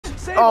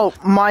Oh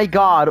my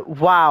god,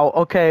 wow,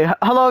 okay.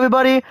 Hello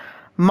everybody,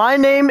 my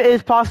name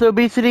is Pasta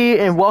Obesity,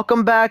 and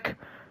welcome back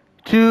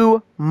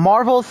to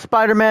Marvel's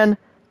Spider-Man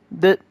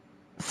that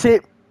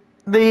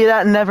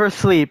never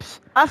sleeps.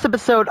 Last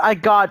episode, I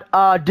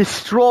got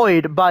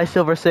destroyed by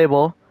Silver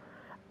Sable.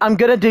 I'm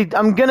gonna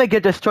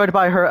get destroyed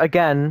by her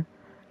again.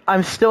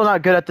 I'm still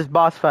not good at this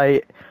boss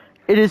fight.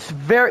 It is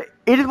one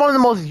of the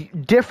most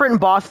different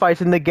boss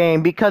fights in the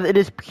game because it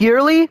is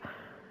purely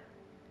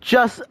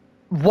just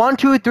 1,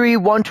 2, 3,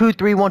 1, 2,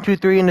 3, 1, 2,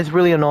 3, and it's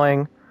really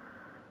annoying.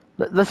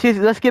 Let's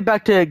get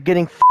back to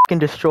getting fucking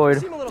destroyed.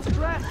 You seem a little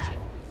stressed.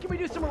 Can we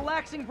do some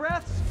relaxing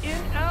breaths? In,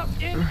 out,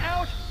 in,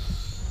 out.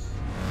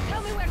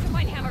 Tell me where to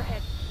find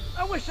Hammerhead.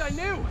 I wish I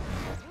knew.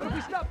 But if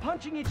we stop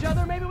punching each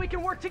other, maybe we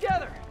can work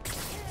together.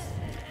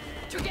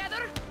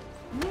 Together?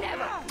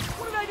 Never.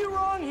 What did I do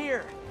wrong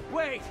here?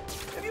 Wait,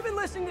 have you been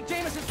listening to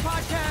Jameson's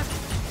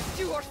podcast?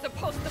 You are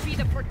supposed to be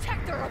the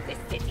protector of this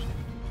city.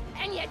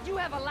 And yet you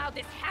have allowed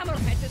this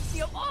Hammerhead to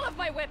steal all of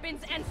my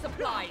weapons and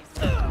supplies.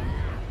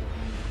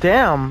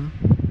 Damn.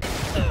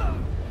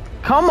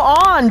 Come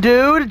on,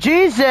 dude.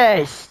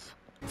 Jesus.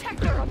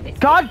 Protector of this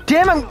God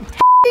damn it.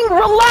 F***ing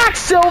relax,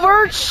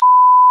 Silver.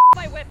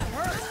 my weapon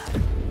hurts.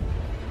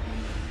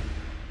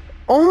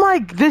 Oh my,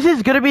 this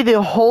is gonna be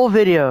the whole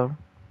video.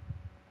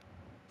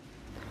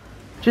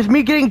 Just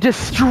me getting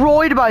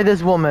destroyed by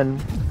this woman.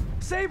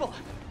 Sable,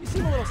 you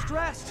seem a little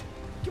stressed.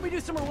 Can we do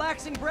some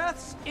relaxing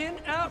breaths? In,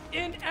 out,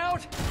 in,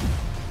 out.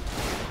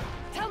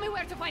 Tell me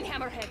where to find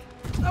Hammerhead.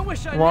 I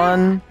wish I knew.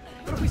 1,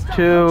 But if we stop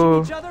 2,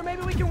 punching each other,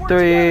 maybe we can work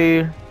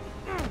 3.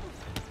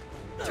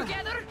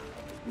 Together?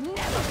 Never.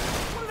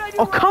 What did I do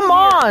Oh, wrong come here?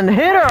 on,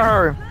 hit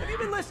her. Have you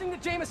been listening to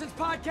Jameson's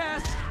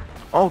podcast?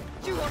 Oh,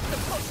 You are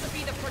supposed to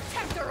be the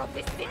protector of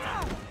this city.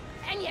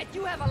 And yet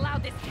you have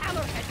allowed this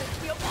Hammerhead to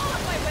steal all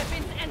of my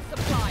weapons and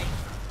supplies.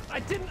 I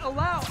didn't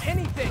allow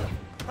anything.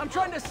 I'm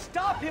trying to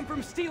stop him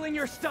from stealing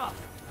your stuff.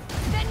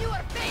 Then you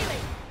are failing.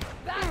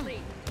 Badly.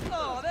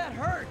 Oh, that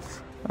hurts.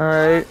 all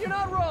right. You're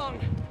not wrong.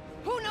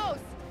 Who knows?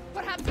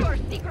 Perhaps you are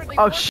secretly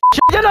Oh, working-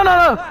 shit. No.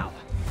 Wow.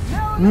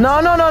 Now No.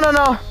 I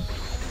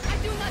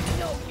do not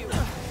know you.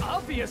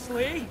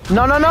 obviously.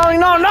 No.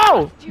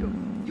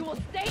 You will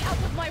stay out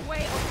of my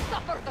way or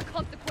suffer the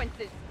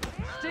consequences.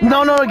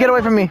 No, get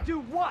away from me. Do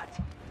what?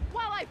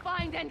 While I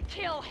find and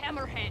kill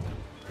Hammerhead.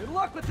 Good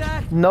luck with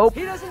that. Nope.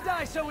 He doesn't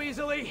die so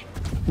easily.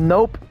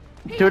 Nope.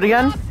 He Do it will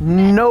again. not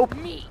mess Nope.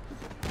 with me.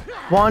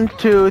 1,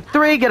 2,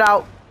 3, get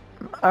out.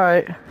 All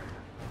right.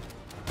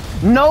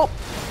 Nope.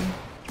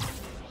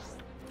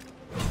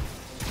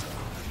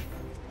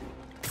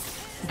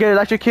 Get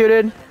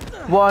electrocuted.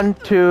 1,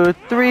 2,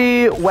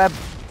 3. Web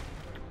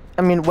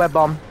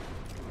bomb.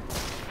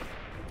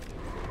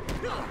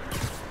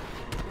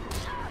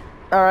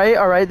 All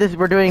right.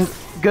 We're doing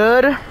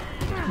good.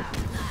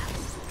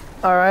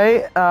 All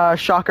right.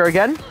 Shocker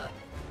again.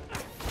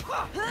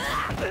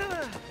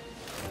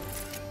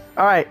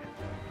 All right.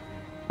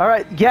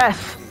 Yes.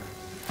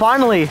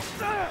 Finally.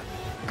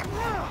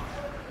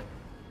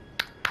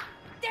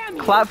 Damn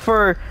you. Clap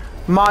for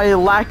my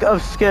lack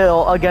of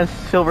skill against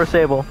Silver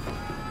Sable.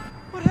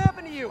 What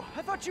happened to you?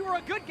 I thought you were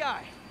a good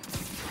guy.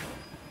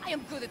 I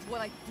am good at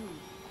what I do.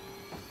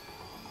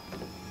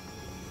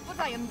 But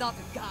I am not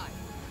a guy.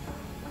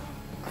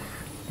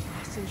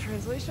 Lost in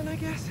translation, I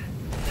guess.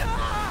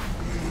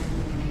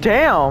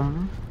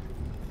 Damn.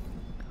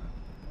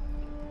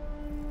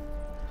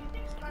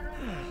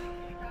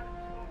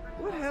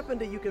 What happened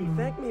to you can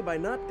thank me by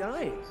not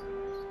dying?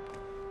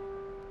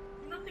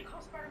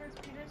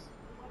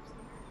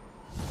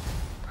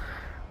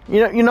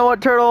 You know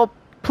what, Turtle?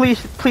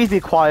 Please be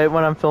quiet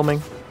when I'm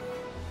filming.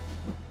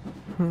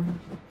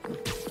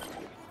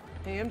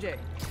 Hey, MJ.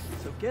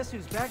 So guess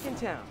who's back in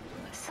town?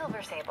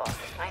 Silver Sable,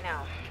 I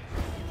know.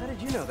 How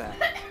did you know that?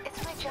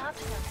 It's my job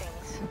to know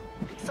things.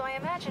 So I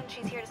imagine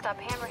she's here to stop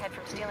Hammerhead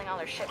from stealing all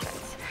her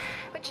shipments.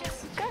 Which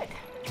is good.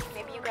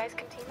 Maybe you guys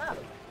can team up.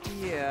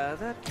 Yeah,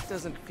 that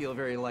doesn't feel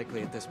very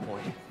likely at this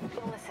point.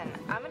 Listen,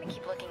 I'm gonna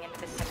keep looking into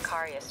this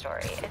Sicaria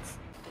story. It's...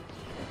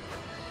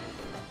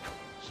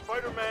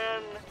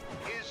 Spider-Man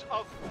is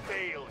a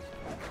failure.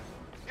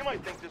 You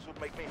might think this would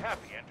make me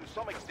happy, and to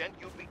some extent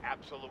you'd be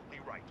absolutely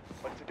right.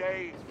 But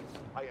today,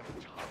 I am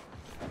tired.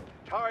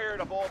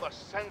 Tired of all the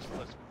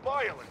senseless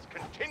violence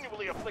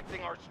continually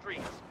afflicting our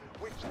streets,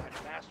 which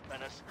that masked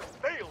menace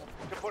failed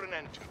to put an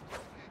end to.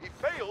 He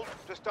failed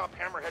to stop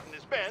Hammerhead and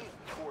his men,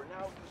 who are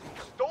now using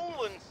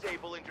stolen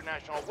Sable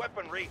International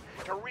weaponry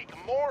to wreak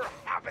more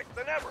havoc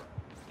than ever.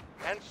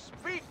 And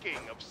speaking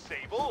of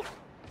Sable,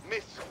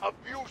 Miss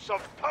Abuse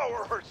of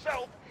Power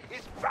herself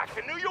is back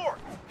in New York,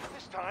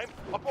 this time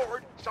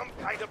aboard some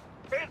kind of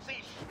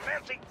fancy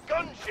schmancy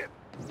gunship.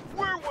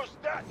 Where was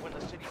that when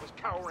the city was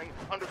cowering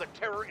under the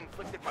terror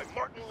inflicted by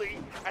Martin Lee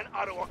and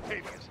Otto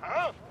Octavius,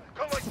 huh?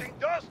 Collecting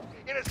dust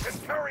in a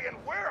Centurion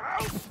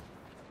warehouse?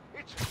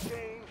 It's a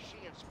shame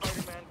she and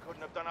Spider-Man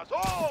couldn't have done us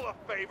all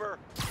a favor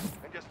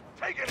and just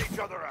taken each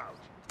other out.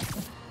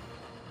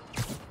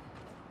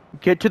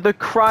 Get to the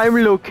crime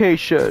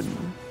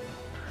location.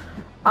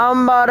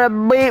 I'm about to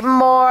beat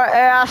more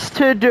ass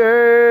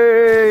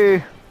today.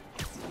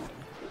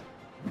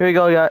 Here we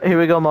go, guys. Here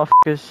we go,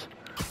 motherfuckers.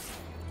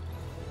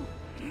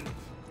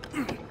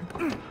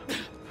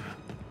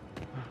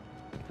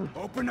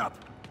 Open up!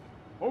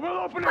 Or we'll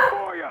open it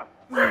for you!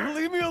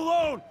 Leave me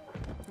alone!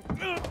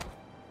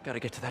 Gotta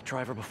get to that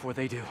driver before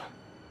they do.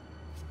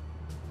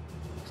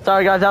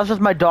 Sorry, guys. That was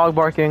just my dog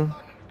barking.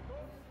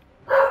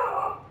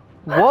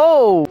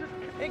 Whoa!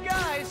 Hey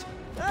guys,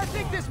 I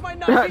think this might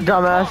not be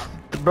Dumbass.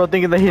 Bro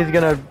thinking that he's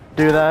gonna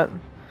do that.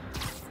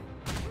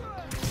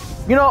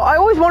 You know, I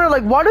always wonder,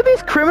 like, why do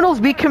these criminals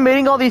be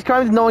committing all these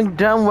crimes knowing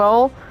damn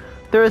well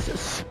there's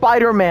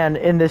Spider-Man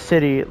in this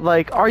city?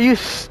 Like, are you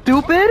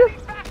stupid?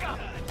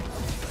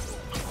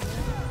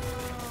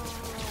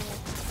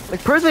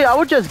 Like, personally, I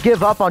would just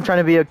give up on trying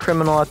to be a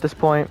criminal at this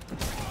point.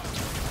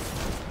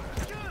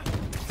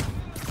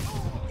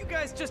 You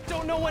guys just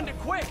don't know when to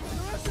quit.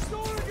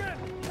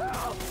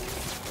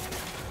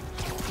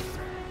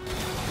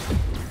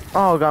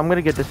 Oh god, I'm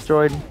gonna get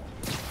destroyed.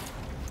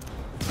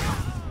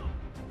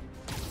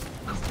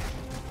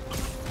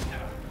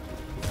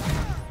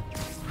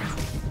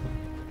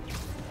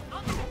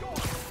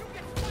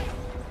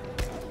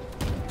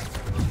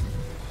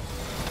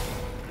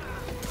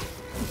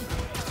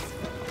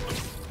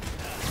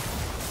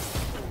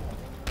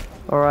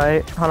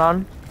 Alright, hold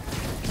on.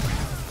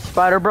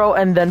 Spider bro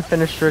and then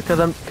finish her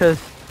cause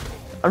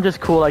I'm just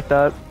cool like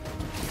that.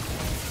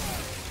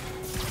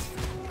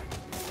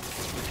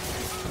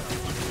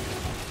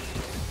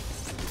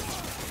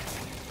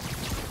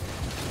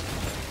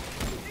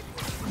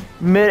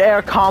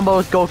 Mid-air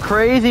combos go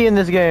crazy in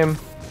this game.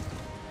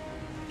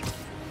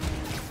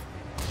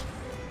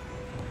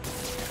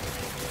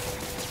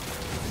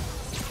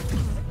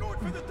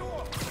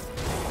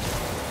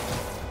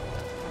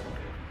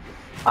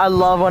 I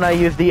love when I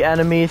use the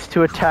enemies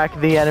to attack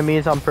the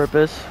enemies on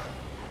purpose.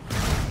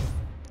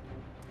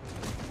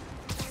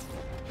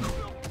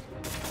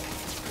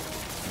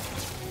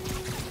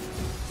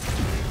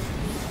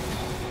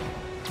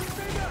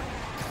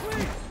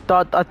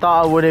 I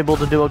thought I would be able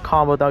to do a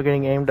combo without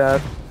getting aimed at.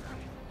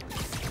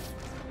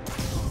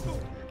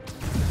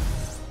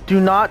 Do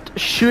not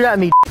shoot at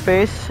me,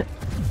 face.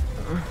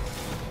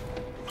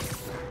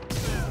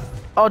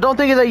 Oh, don't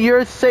think that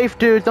you're safe,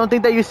 dude. Don't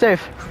think that you're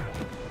safe.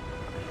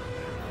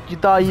 You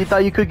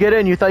thought you could get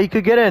in. You thought you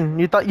could get in.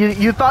 You thought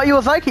you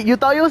was like it. You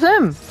thought you was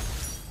him.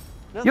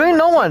 You ain't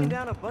no one.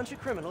 Down a bunch of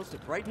criminals to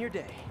brighten your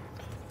day.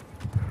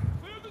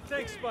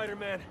 Thanks,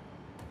 Spider-Man.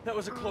 That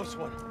was a close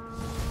one.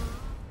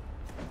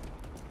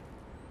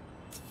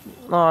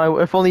 Oh,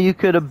 if only you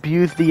could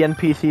abuse the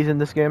NPCs in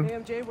this game. Hey,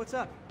 MJ, what's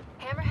up?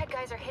 Hammerhead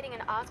guys are hitting an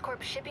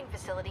Oscorp shipping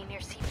facility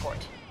near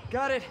Seaport.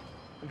 Got it.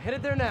 I'm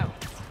headed there now.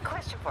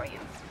 Question for you.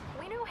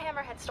 We know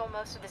Hammerhead stole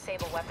most of the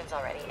Sable weapons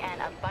already,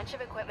 and a bunch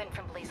of equipment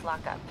from police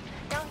lockup.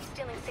 Now he's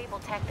stealing Sable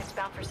tech that's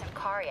bound for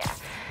Sincaria.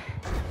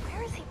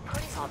 Where is he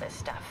putting all this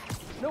stuff?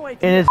 No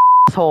idea. In his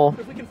asshole.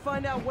 If we can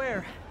find out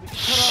where, we can cut off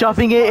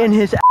Shoving this it in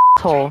his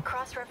asshole.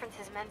 Cross-reference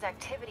his men's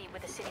activity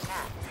with the city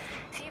map.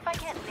 See if I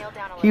can't nail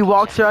down a He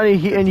walks around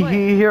and you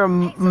hear a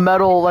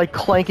metal like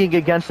clanking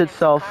against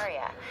itself.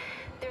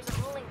 There's a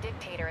ruling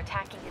dictator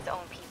attacking his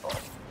own people.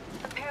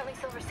 Apparently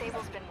Silver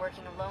Sable's been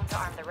working alone to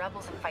arm the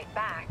rebels and fight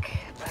back,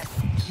 but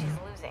she's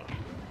losing.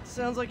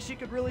 Sounds like she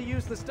could really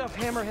use the stuff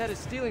Hammerhead is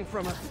stealing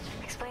from her.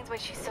 Explains why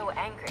she's so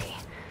angry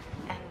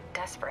and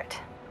desperate.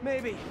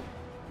 Maybe.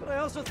 But I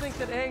also think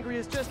that angry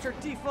is just her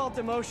default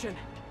emotion.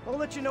 I'll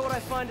let you know what I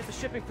find at the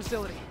shipping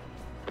facility.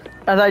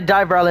 As I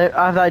dive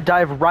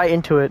right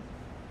into it.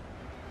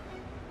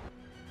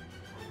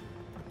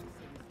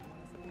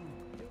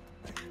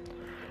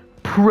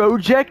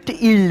 Project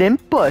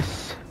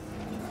Olympus.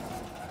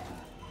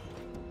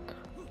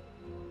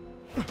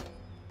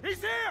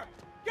 He's here!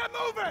 Get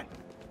moving!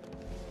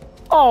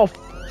 Oh,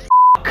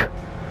 fuck!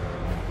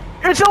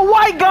 It's a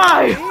white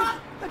guy!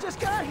 I just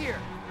got here.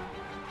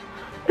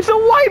 It's a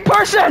white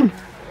person!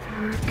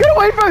 Get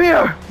away from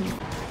here!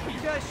 You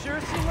guys sure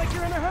seem like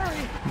you're in a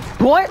hurry.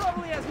 What?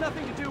 Probably has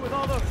nothing to do with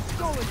all those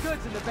stolen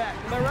goods in the back,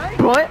 am I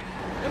right? What?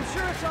 I'm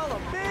sure it's all a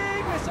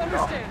big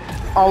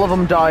misunderstanding. All of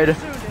them died.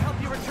 Soon to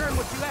help you return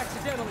what you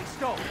accidentally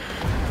stole.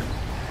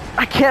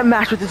 I can't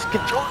match with this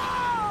control.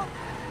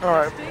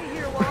 Alright. Stay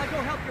here while I go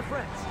help your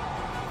friends.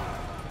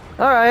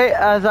 Alright,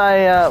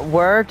 as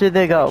where did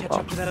they go? Catch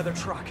up to that other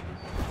truck.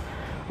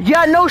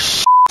 Yeah, no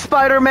shit,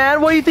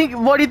 Spider-Man. What do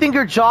you think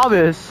your job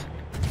is?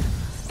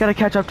 Gotta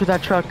catch up to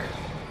that truck.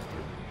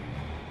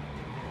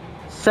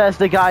 Says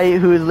the guy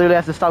who literally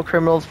has to stop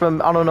criminals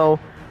from, I don't know,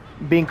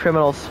 being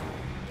criminals.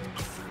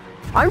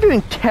 I'm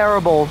doing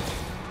terrible.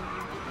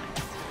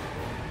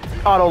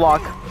 Auto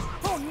lock.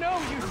 Oh no,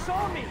 you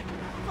saw me!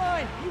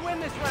 Fine, you win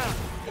this round.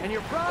 And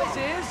your prize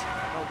is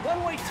a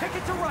one-way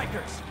ticket to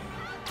Rikers.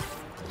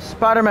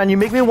 Spider-Man, you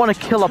make me want to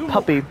kill a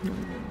puppy.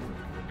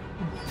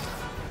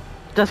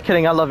 Just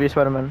kidding, I love you,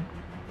 Spider-Man.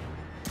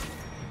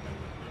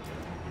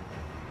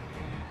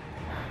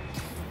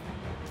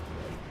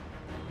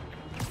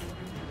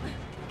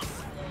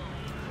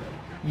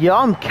 Yeah,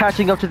 I'm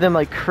catching up to them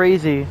like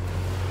crazy.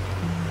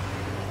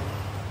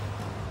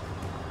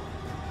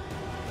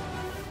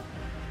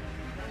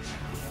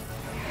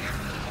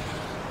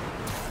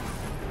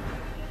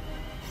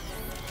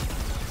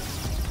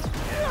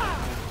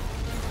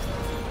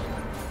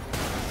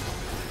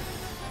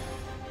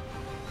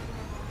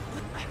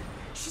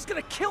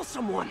 kill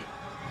someone.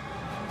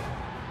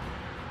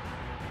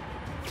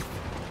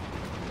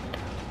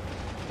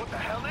 What the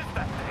hell is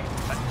that thing?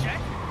 A jet?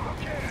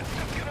 Okay,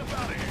 let's get us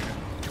out of here.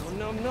 Oh,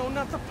 no, no,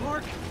 not the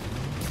park. She's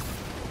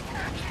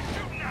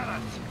shooting at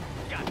us.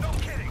 Yeah, no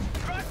kidding.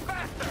 Drive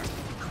faster.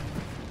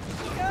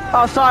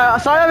 Oh, sorry,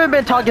 I haven't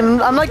been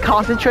talking. I'm like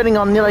concentrating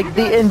on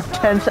the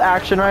intense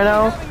action right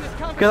now,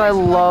 because I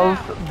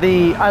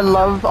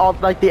love all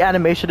like the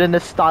animation and the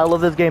style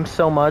of this game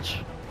so much.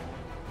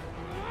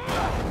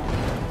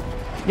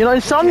 You know,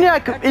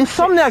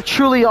 Insomniac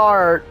truly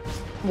are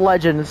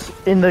legends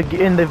in the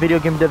video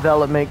game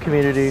development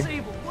community.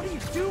 Sable, what are you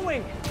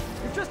doing?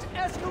 You're just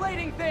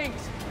escalating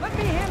things. Let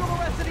me handle the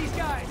rest of these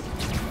guys.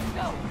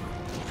 No!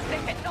 They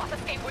cannot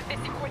escape with this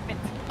equipment!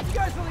 You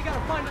guys really gotta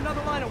find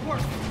another line of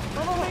work.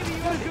 Although maybe you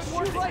have a good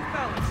work-life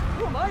balance.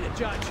 Who am I to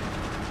judge?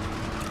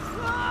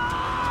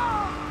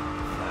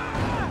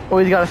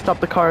 Always gotta stop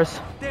the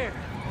cars. There.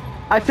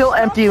 I feel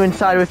empty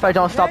inside if I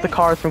don't stop the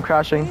cars from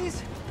crashing.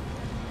 Please?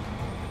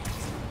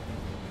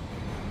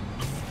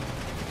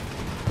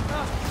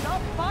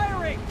 Stop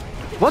firing!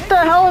 What the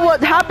hell?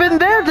 What happened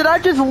there? Did I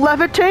just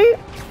levitate?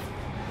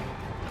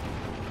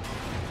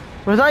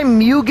 Was I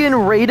Mugen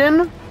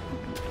Raiden?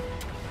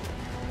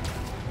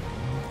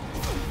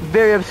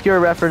 Very obscure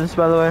reference,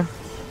 by the way.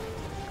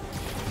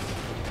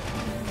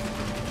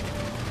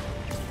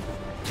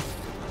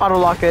 Auto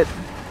lock it.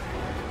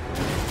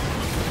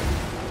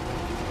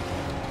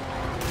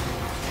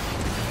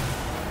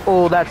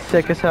 Oh, that's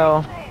sick as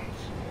hell.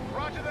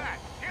 Roger that.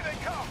 Here they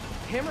come.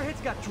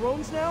 Hammerhead's got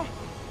drones now?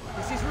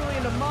 Guess he's really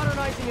into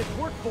modernizing his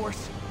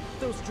workforce.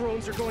 Those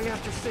drones are going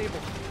after Sable.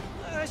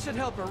 I should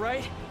help her,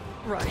 right?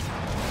 Right.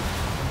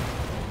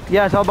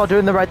 Yeah, it's all about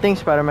doing the right thing,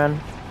 Spider-Man.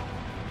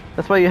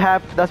 That's why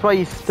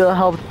you still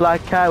helped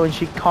Black Cat when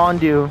she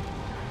conned you.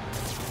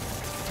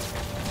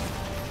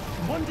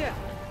 One down.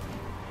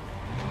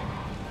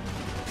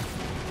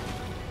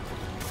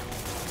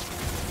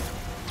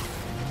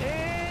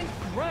 And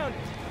grounded.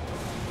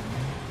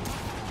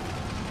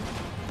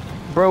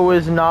 Bro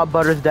is not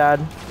Butter's dad.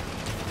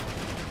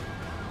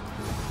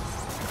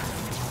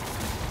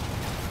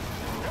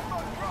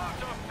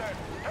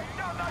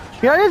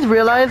 You know, I just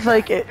realized,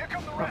 like, Here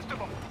come the rest of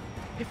them.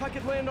 If I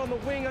could land on the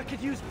wing, I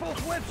could use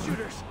both web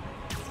shooters.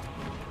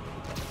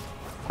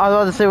 I was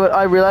about to say, what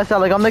I realized that,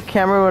 like, on the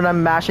camera when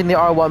I'm mashing the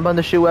R1 button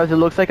to shoot webs, it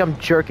looks like I'm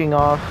jerking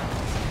off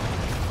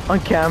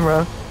on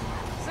camera.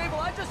 Sable,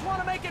 I just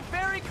want to make it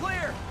very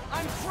clear.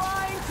 I'm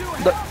trying to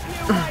help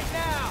you right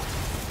now.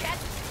 Get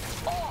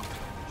off!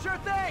 Sure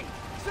thing.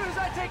 As soon as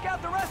I take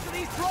out the rest of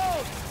these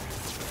drones.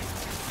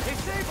 Hey,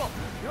 Sable,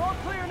 you're all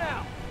clear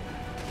now.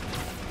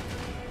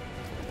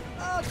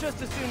 I'll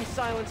just assume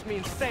silence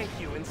means thank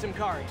you in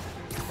Simkari.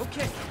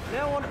 Okay,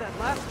 now on to that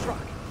last truck.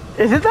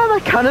 Isn't that,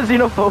 like, kind of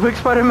xenophobic,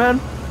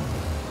 Spider-Man?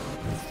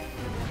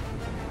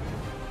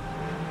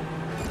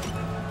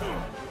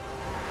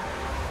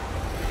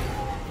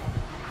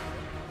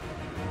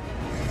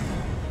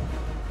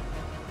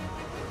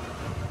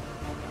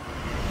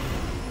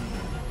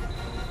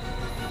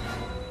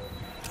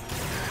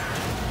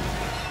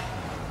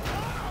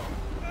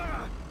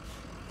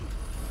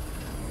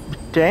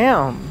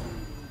 Damn.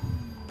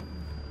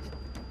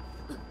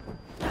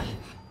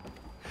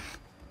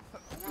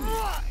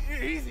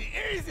 Easy,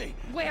 easy!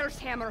 Where's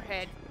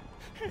Hammerhead?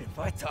 If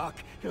I talk,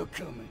 he'll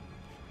kill me.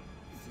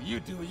 So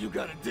you do what you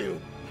gotta do.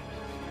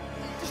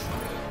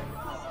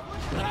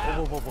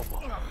 Whoa, whoa, whoa,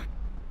 whoa.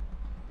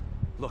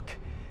 Look,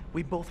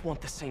 we both want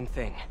the same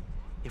thing.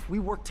 If we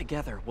work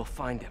together, we'll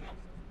find him.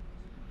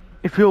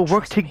 If we'll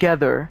work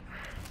together,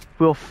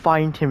 we'll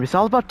find him. It's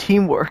all about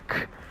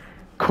teamwork.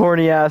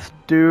 Corny ass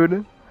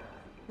dude.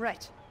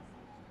 Right.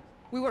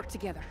 We work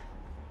together.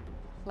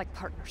 Like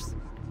partners.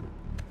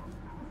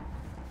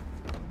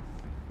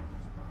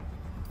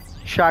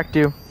 Shocked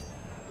you.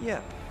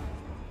 Yeah,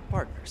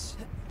 partners.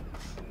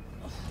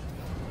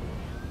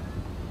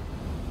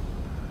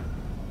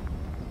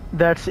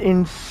 That's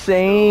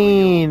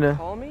insane.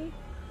 Call me?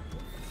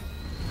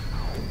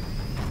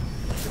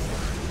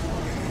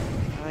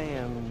 I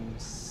am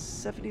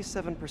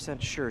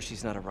 77% sure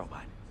she's not a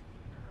robot.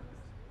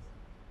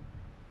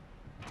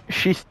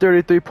 She's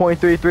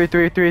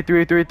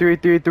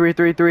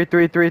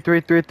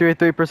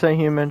 33.333333333333333%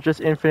 human,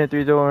 just infinite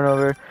 3 over and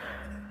over.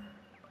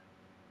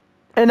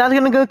 And that's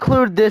gonna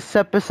conclude this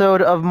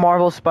episode of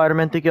Marvel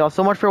Spider-Man. Thank you all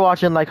so much for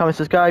watching. Like, comment,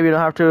 subscribe. You don't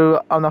have to.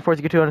 I'm not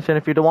forcing you to understand.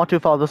 If you don't want to,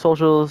 follow the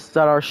socials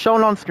that are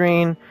shown on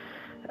screen.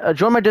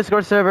 Join my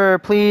Discord server.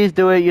 Please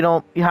do it.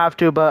 You have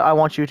to, but I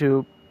want you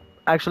to.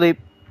 Actually,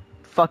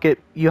 fuck it.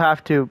 You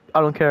have to.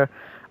 I don't care.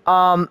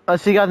 I'll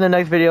see you guys in the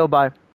next video. Bye.